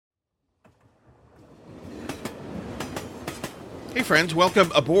Hey friends,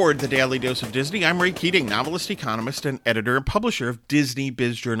 welcome aboard the Daily Dose of Disney. I'm Ray Keating, novelist, economist, and editor and publisher of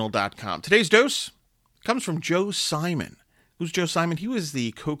DisneyBizJournal.com. Today's dose comes from Joe Simon. Who's Joe Simon? He was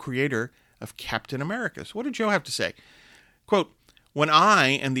the co-creator of Captain America. So what did Joe have to say? Quote, "When I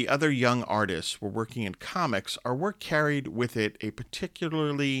and the other young artists were working in comics, our work carried with it a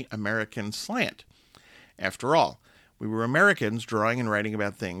particularly American slant. After all, we were Americans drawing and writing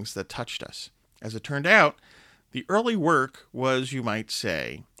about things that touched us. As it turned out, the early work was, you might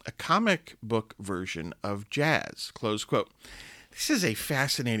say, a comic book version of jazz," close quote. This is a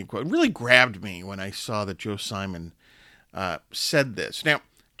fascinating quote. It really grabbed me when I saw that Joe Simon said this. Now,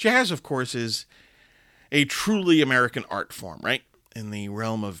 jazz, of course, is a truly American art form, right? In the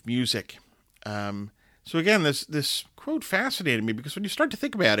realm of music. So again, this quote fascinated me because when you start to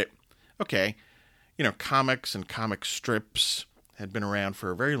think about it, okay, comics and comic strips had been around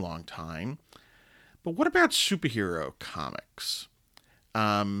for a very long time. But what about superhero comics?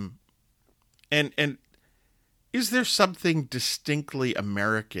 And is there something distinctly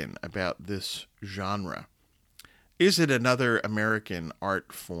American about this genre? Is it another American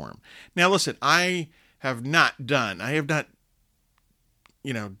art form? Now, listen, I have not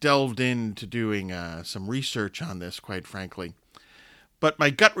delved into doing some research on this, quite frankly. But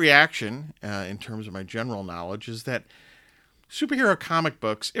my gut reaction, in terms of my general knowledge, is that superhero comic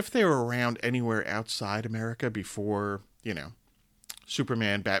books, if they were around anywhere outside America before,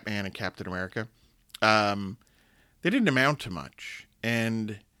 Superman, Batman, and Captain America, they didn't amount to much.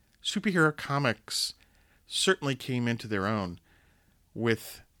 And superhero comics certainly came into their own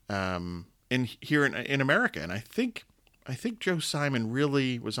with here in America. And I think Joe Simon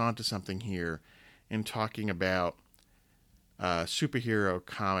really was onto something here in talking about superhero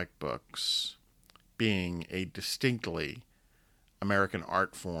comic books being a distinctly American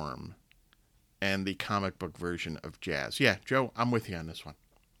art form and the comic book version of jazz. Yeah, Joe, I'm with you on this one.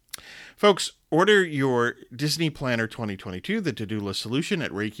 Folks, order your Disney Planner 2022, the to-do list solution,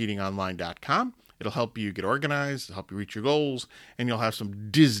 at raykeatingonline.com. It'll help you get organized, it'll help you reach your goals, and you'll have some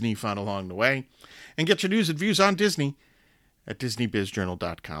Disney fun along the way. And get your news and views on Disney at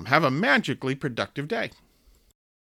DisneyBizJournal.com. Have a magically productive day.